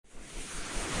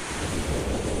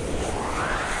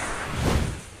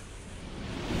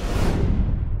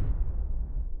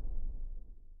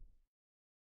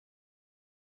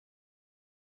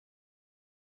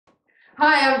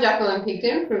Hi, I'm Jacqueline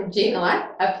Pigdon from Jina Life,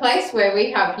 a place where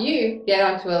we help you get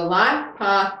onto a life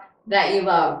path that you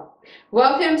love.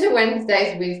 Welcome to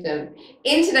Wednesday's Wisdom.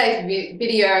 In today's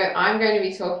video, I'm going to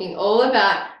be talking all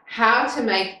about how to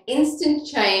make instant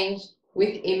change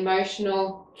with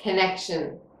emotional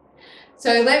connection.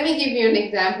 So let me give you an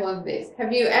example of this.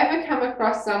 Have you ever come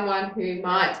across someone who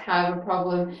might have a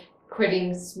problem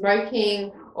quitting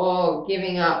smoking or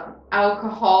giving up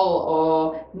alcohol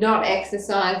or not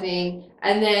exercising,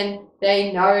 and then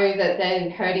they know that they're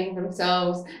hurting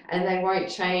themselves and they won't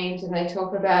change, and they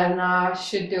talk about, no, I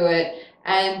should do it.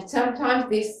 And sometimes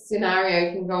this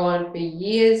scenario can go on for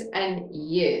years and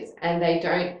years, and they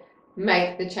don't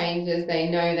make the changes they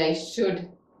know they should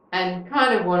and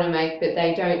kind of want to make, but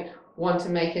they don't want to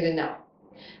make it enough.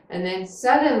 And then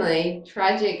suddenly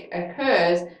tragic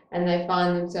occurs and they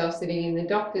find themselves sitting in the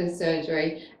doctor's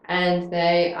surgery and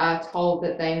they are told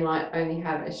that they might only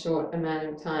have a short amount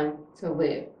of time to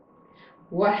live.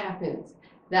 What happens?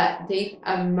 That deep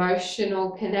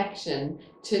emotional connection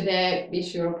to their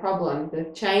issue or problem,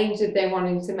 the change that they're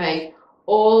wanting to make,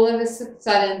 all of a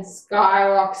sudden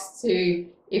skyrockets to,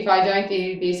 if I don't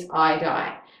do this, I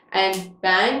die. And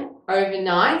bang,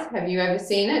 overnight, have you ever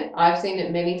seen it? I've seen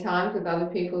it many times with other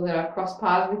people that I've crossed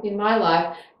paths with in my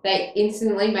life. They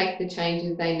instantly make the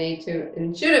changes they need to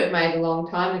and should have made a long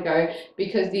time ago,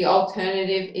 because the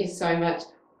alternative is so much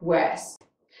worse.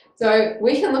 So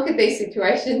we can look at these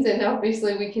situations and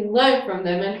obviously we can learn from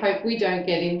them and hope we don't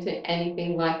get into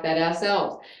anything like that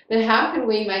ourselves. But how can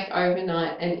we make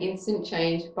overnight an instant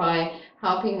change by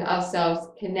helping ourselves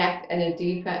connect at a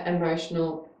deeper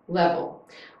emotional level?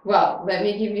 Well, let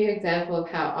me give you an example of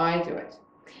how I do it.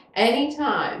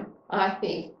 Anytime I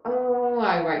think, oh,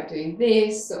 I won't do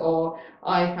this, or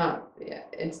I can't,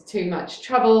 it's too much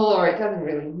trouble, or it doesn't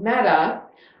really matter,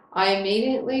 I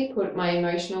immediately put my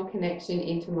emotional connection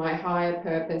into my higher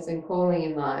purpose and calling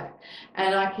in life.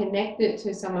 And I connect it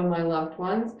to some of my loved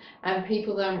ones and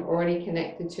people that I'm already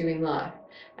connected to in life.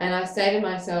 And I say to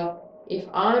myself, if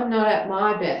I'm not at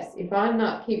my best, if I'm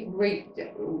not keep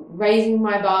raising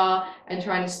my bar and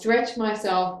trying to stretch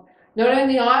myself, not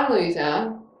only I lose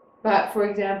out, but for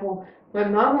example, my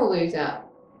mum will lose out.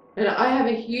 And I have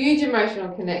a huge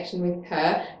emotional connection with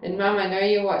her. And Mum, I know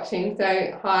you're watching,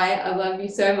 so hi, I love you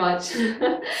so much.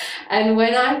 And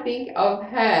when I think of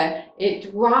her,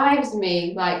 it drives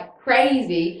me like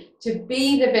crazy to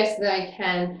be the best that I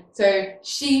can, so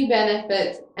she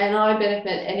benefits and I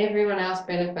benefit and everyone else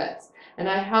benefits. And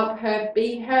I help her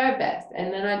be her best.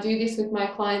 And then I do this with my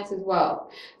clients as well.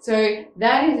 So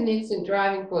that is an instant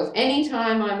driving force.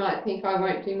 Anytime I might think I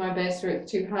won't do my best or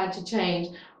it's too hard to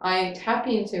change, I tap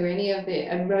into any of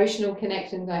the emotional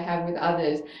connections I have with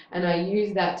others, and I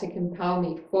use that to compel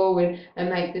me forward and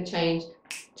make the change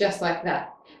just like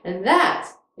that. And that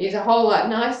is a whole lot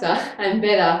nicer and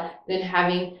better than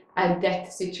having a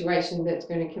death situation that's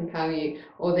going to compel you,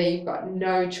 or that you've got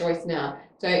no choice now.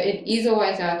 So it is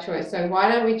always our choice. So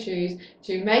why don't we choose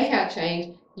to make our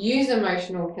change, use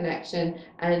emotional connection,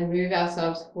 and move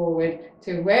ourselves forward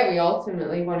to where we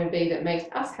ultimately want to be, that makes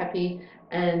us happy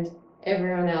and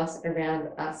everyone else around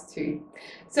us too.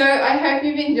 So I hope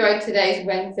you've enjoyed today's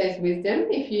Wednesday's Wisdom.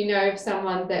 If you know of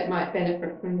someone that might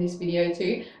benefit from this video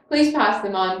too, please pass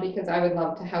them on, because I would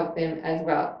love to help them as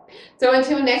well. So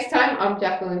until next time, I'm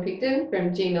Jacqueline Pigdon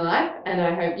from Jina Life, and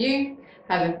I hope you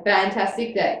have a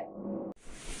fantastic day.